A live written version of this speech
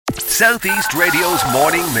Southeast Radio's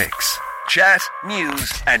morning mix. Chat,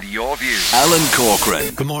 news and your views. Alan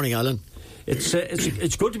Corcoran. Good morning, Alan.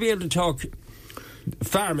 It's good to be able to talk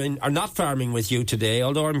farming or not farming with you today,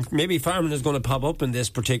 although maybe farming is going to pop up in this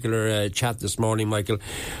particular chat this morning, Michael.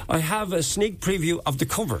 I have a sneak preview of the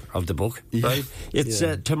cover of the book, right? It's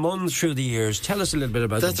Timon Through the Years. Tell us a little bit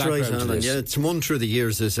about That's the background right, Alan. to this. Yeah, Timon Through the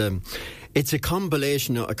Years is it's a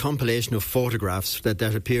compilation of photographs that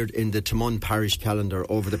appeared in the Timon Parish calendar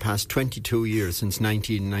over the past 22 years since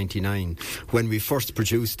 1999, when we first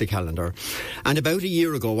produced the calendar. And about a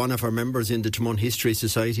year ago, one of our members in the Timon History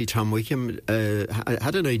Society, Tom Wickham,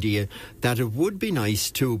 had an idea that it would be nice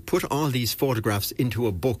to put all these photographs into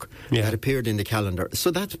a book that appeared in the calendar.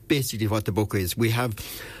 So that's basically what the book is. We have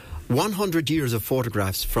 100 years of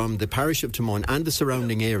photographs from the parish of Timon and the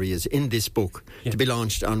surrounding areas in this book to be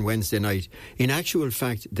launched on Wednesday night. In actual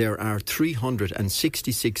fact, there are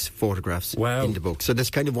 366 photographs in the book. So there's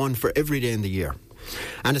kind of one for every day in the year.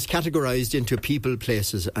 And it's categorised into people,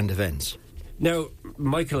 places and events. Now,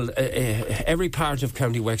 Michael, every part of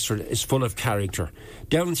County Wexford is full of character.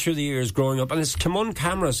 Down through the years growing up, and it's Timon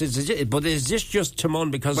Cameras, but is this just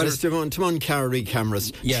Timon? Because it's Timon, Carrowry,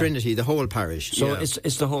 Cameras, Trinity, the whole parish. So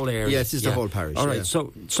it's the whole area. Yes, it's the whole parish. All right,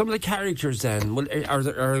 so some of the characters then, are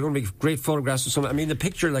there going to be great photographs of some? I mean, the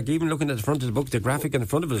picture, like even looking at the front of the book, the graphic in the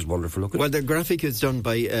front of it is wonderful looking. Well, the graphic is done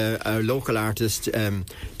by our local artist,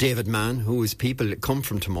 David Mann, whose people come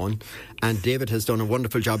from Timon, and David has done a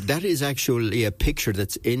wonderful job. That is actually a picture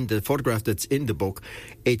that's in the photograph that's in the book.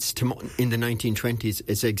 It's Timon in the 1920s.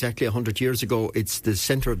 It's exactly 100 years ago. It's the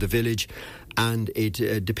centre of the village, and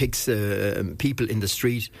it depicts people in the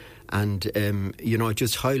street. And, it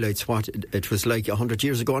just highlights what it was like 100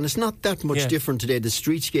 years ago. And it's not that much different today. The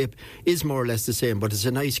streetscape is more or less the same, but it's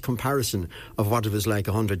a nice comparison of what it was like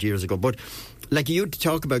 100 years ago. But like you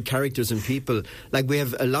talk about characters and people, like we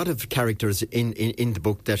have a lot of characters in the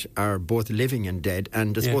book that are both living and dead.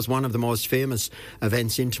 And I suppose one of the most famous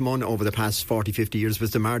events in Timon over the past 40, 50 years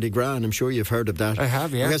was the Mardi Gras. And I'm sure you've heard of that. I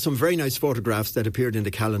have, yeah. We have some very nice photographs that appeared in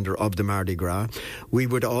the calendar of the Mardi Gras. We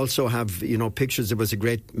would also have, pictures. There was a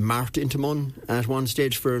great mart in Timon at one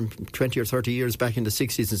stage for 20 or 30 years back in the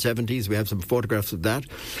 60s and 70s. We have some photographs of that.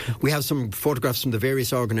 We have some photographs from the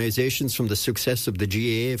various organisations, from the success of the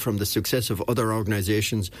GAA, from the success of other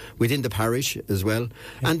organisations within the parish as well.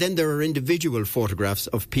 And then there are individual photographs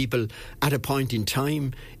of people at a point in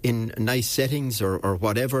time in nice settings or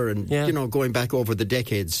whatever, and going back over the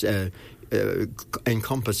decades,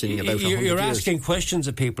 encompassing about 100 years. You're asking questions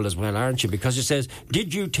of people as well, aren't you? Because it says,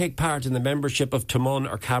 did you take part in the membership of Timon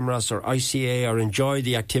or Camras or ICA or enjoy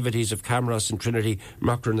the activities of Camras and Trinity,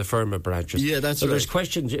 Mocker and the Ferma branches? Yeah, that's so right. there's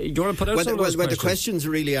questions. Do you want to put out some of those questions? Well, the questions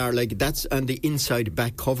really are like, that's on the inside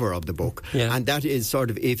back cover of the book. Yeah. And that is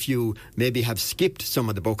sort of, if you maybe have skipped some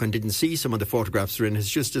of the book and didn't see some of the photographs are in, it's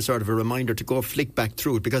just a sort of a reminder to go flick back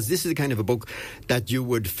through it, because this is the kind of a book that you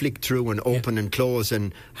would flick through and open and close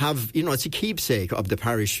and have, it's a keepsake of the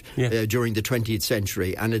parish during the 20th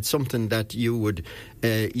century, and it's something that you would,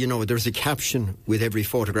 there's a caption with every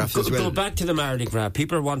photograph as well. Go back to the Mardi Gras.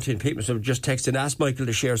 People have just texted, ask Michael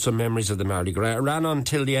to share some memories of the Mardi Gras. It ran on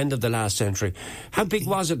till the end of the last century. How big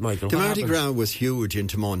was it, Michael? The Mardi Gras was huge in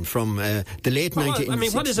Timon from the late 1960s. I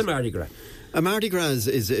mean, what is a Mardi Gras? A Mardi Gras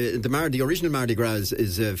is the original Mardi Gras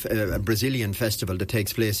is a Brazilian festival that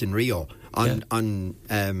takes place in Rio on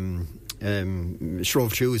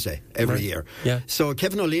Shrove Tuesday every year. Yeah. So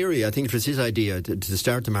Kevin O'Leary, I think it was his idea to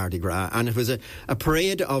start the Mardi Gras, and it was a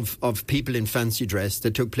parade of people in fancy dress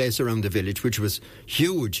that took place around the village, which was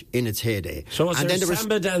huge in its heyday. So was there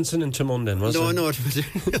samba dancing in Timon then, was there? No, it was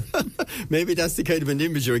maybe that's the kind of an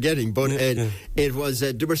image you're getting, but it was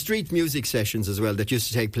there were street music sessions as well that used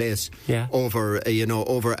to take place over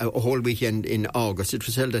a whole weekend in August. It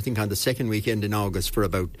was held, I think, on the second weekend in August for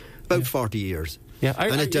about 40 years. Yeah,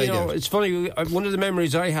 it's funny. One of the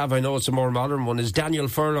memories I have, I know it's a more modern one, is Daniel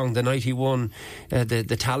Furlong the night he won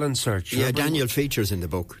the talent search. Yeah, Daniel features in the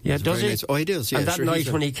book. Yeah, does he? Nice. Oh, he does. Yeah, and that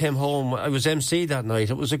night when he came home, I was MC that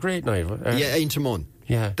night. It was a great night. In Timon.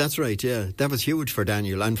 Yeah. That's right, yeah. That was huge for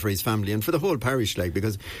Daniel and for his family and for the whole parish,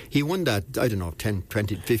 because he won that, 10,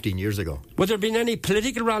 20, 15 years ago. Would there have been any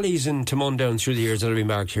political rallies in Timon down through the years that have been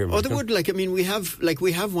marked here, Michael? Oh, there would.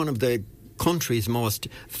 We have one of the country's most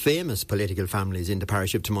famous political families in the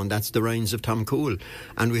parish of Timon. That's the Ryans of Tom Cool.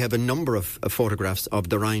 And we have a number of photographs of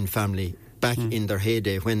the Ryan family back in their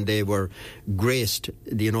heyday when they were graced,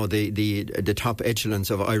 the top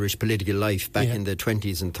echelons of Irish political life back in the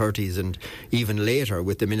 20s and 30s and even later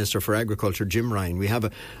with the Minister for Agriculture, Jim Ryan. We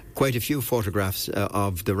have quite a few photographs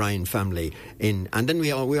of the Ryan family and then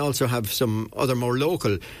we also have some other more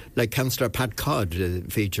local, like Councillor Pat Codd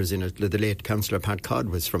features in it. The late Councillor Pat Codd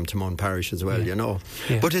was from Timon Parish as well,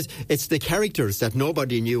 But it's the characters that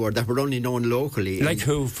nobody knew or that were only known locally. Like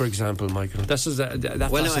who, for example, Michael? This is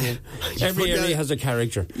every area has a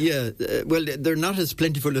character. Yeah, well, they're not as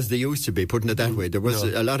plentiful as they used to be, putting it that way. There was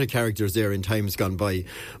a lot of characters there in times gone by,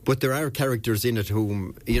 but there are characters in it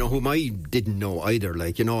whom I didn't know either,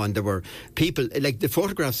 and there were people, like the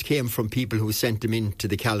photographs came from people who sent them into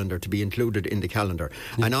the calendar to be included in the calendar.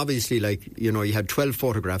 And obviously, you had 12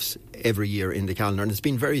 photographs every year in the calendar, and it's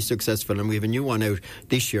been very successful, and we have a new one out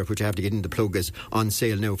this year, which I have to get in the plug, is on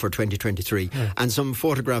sale now for 2023. And some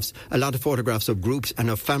photographs, a lot of photographs of groups and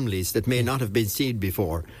of families that may not have been seen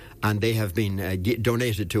before, and they have been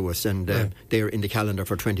donated to us, and they're in the calendar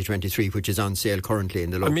for 2023, which is on sale currently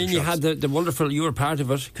in the local shops. You had the wonderful, you were part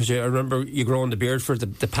of it, because I remember you growing the beard for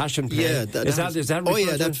the Passion Play. Yeah,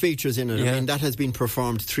 that features in it. Yeah. I mean, that has been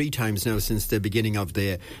performed 3 times now since the beginning of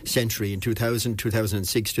the century, in 2000,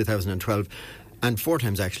 2006, 2012. And 4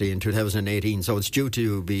 times actually in 2018, so it's due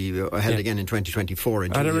to be held again in 2024.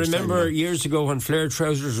 And I remember years ago when flare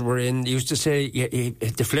trousers were in, they used to say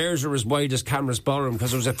the flares are as wide as Camera's Ballroom,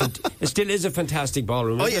 because it still is a fantastic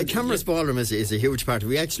ballroom. Camera's Ballroom is a huge part.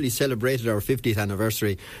 We actually celebrated our 50th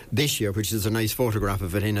anniversary this year, which is a nice photograph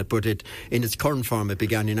of it in it, but in its current form it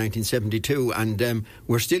began in 1972, and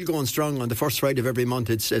we're still going strong on the first Friday of every month.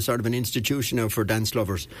 It's a sort of an institution now for dance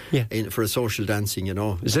lovers, for a social dancing,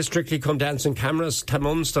 Is this Strictly Come Dancing Cameras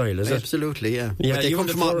Timon style, is it? Absolutely, yeah. But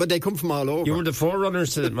they come from all over. You were the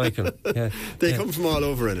forerunners to it, Michael. They come from all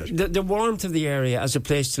over in it. The warmth of the area as a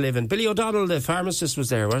place to live in. Billy O'Donnell, the pharmacist, was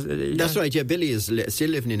there. That's right, yeah. Billy is still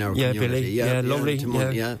living in our community. Billy. Yeah, lovely.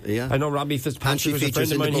 Timon, yeah. I know Robbie Fitzpatrick was a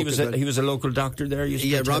friend of mine. He was a local doctor there.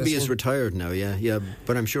 Robbie is retired now,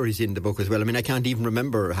 but I'm sure he's in the book as well. I mean, I can't even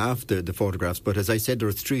remember half the photographs, but as I said, there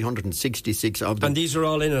was 366 of them. And these are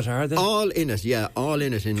all in it, are they? All in it, yeah, all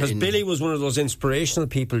in it. Because Billy was one of those inspirational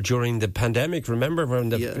people during the pandemic. Remember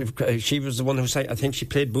when she was the one who sang, I think she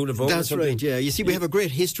played Boulevard. That's right, yeah. You see, we have a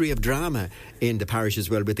great history of drama in the parish as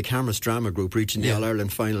well, with the Cameras Drama Group reaching the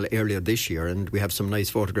All-Ireland final earlier this year, and we have some nice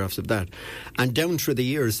photographs of that. And down through the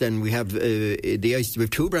years then we have we have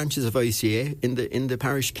 2 branches of ICA in the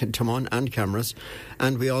parish, Timon and Cameras,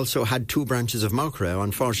 and we also had 2 branches of Mauchra.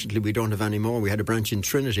 Unfortunately we don't have any more. We had a branch in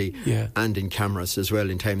Trinity and in Cameras as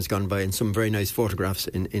well in times gone by, and some very nice photographs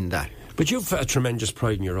in that. But you've a tremendous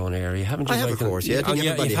pride in your own area, haven't you? I have, Michael? Of course, yeah.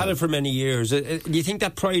 You've had it for many years. Do you think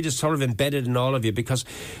that pride is sort of embedded in all of you? Because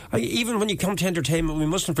even when you come to entertainment, we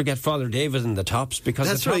mustn't forget Father David and the Tops,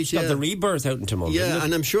 because the Tops got the rebirth out in Timon. Yeah,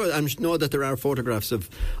 and I know that there are photographs of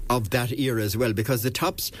that era as well, because the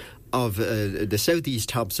Tops of the Southeast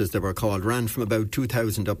Tops, as they were called, ran from about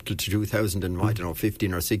 2000 up to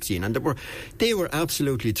 2015 or 16, and they were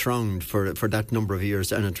absolutely thronged for that number of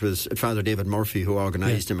years, and it was Father David Murphy who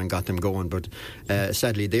organised them and got them going, but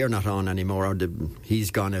sadly they're not on anymore. He's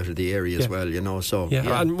gone out of the area as well,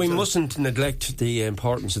 and we mustn't neglect the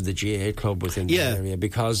importance of the GAA club within the area,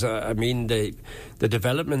 because the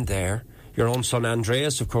development there. Your own son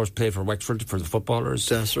Andreas, of course, played for Wexford for the footballers.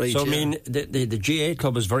 That's right. So the GAA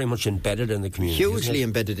club is very much embedded in the community. Hugely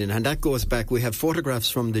embedded in, and that goes back. We have photographs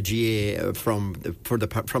from the GAA from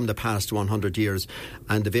the past 100 years,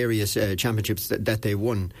 and the various championships that they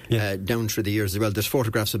won down through the years as well. There's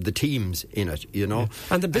photographs of the teams in it,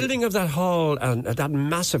 And the building of that hall and that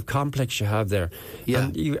massive complex you have there.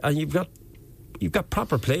 Yeah. And you've got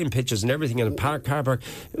proper playing pitches and everything in a car park.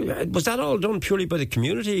 Was that all done purely by the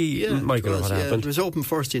community, Michael? What happened? It was opened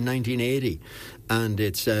first in 1980, and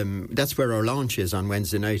it's that's where our launch is on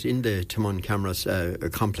Wednesday night in the Timon Cameras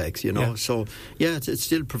complex. So it's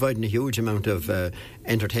still providing a huge amount of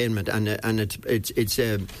entertainment, and it's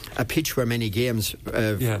a pitch where many games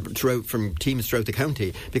from teams throughout the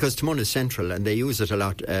county, because Timon is central and they use it a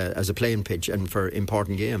lot as a playing pitch and for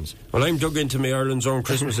important games. Well, I'm dug into my Ireland's Own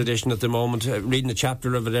Christmas edition at the moment, reading a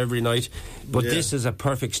chapter of it every night, but this is a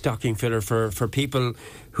perfect stocking filler for people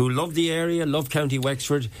who love the area, love County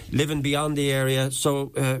Wexford, living beyond the area.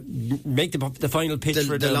 So make the final pitch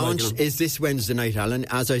for the launch is this Wednesday night, Alan,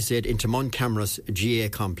 as I said, in Timon Cameras GAA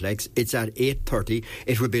complex. It's at 8:30.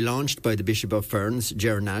 It will be launched by the Bishop of Ferns,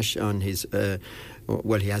 Ger Nash, on his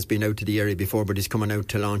Well, he has been out to the area before, but he's coming out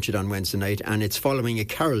to launch it on Wednesday night, and it's following a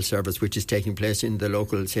carol service which is taking place in the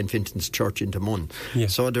local St. Vincent's Church in Timon. Yeah.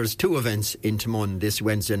 So there's 2 events in Timon this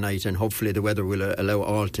Wednesday night, and hopefully the weather will allow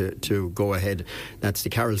all to go ahead. That's the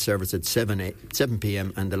carol service at 7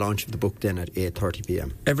 p.m. and the launch of the book then at 8:30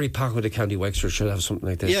 p.m. Every park of the County Wexford should have something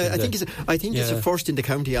like this. Yeah, I think it's a first in the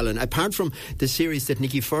county, Alan. Apart from the series that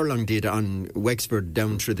Nicky Furlong did on Wexford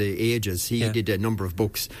down through the ages, he did a number of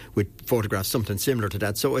books with photographs, something similar to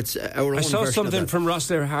that. So it's our own I saw version something of from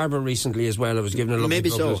Rosslare Harbour recently as well. I was given a look. Maybe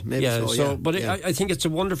so. I think it's a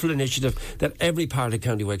wonderful initiative that every part of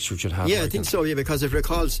County Wexford should have. Yeah, I think so. Yeah, because it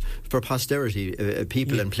recalls for posterity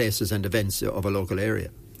people and places and events of a local area.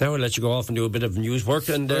 Now I'll let you go off and do a bit of news work,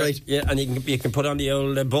 and right. and you can put on the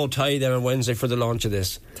old bow tie there on Wednesday for the launch of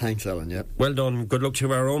this. Thanks, Alan. Yeah. Well done. Good luck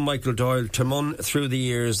to our own Michael Doyle. Timon through the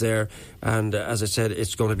years there, and as I said,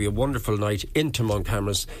 it's going to be a wonderful night in Timon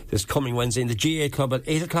Cameras this coming Wednesday in the GA Club at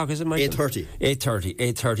 8 o'clock. Is it, Michael? 8:30.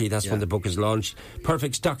 8:30. That's when the book is launched.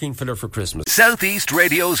 Perfect stocking filler for Christmas. Southeast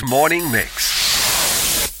Radio's morning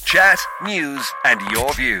mix. Chat, news, and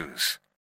your views.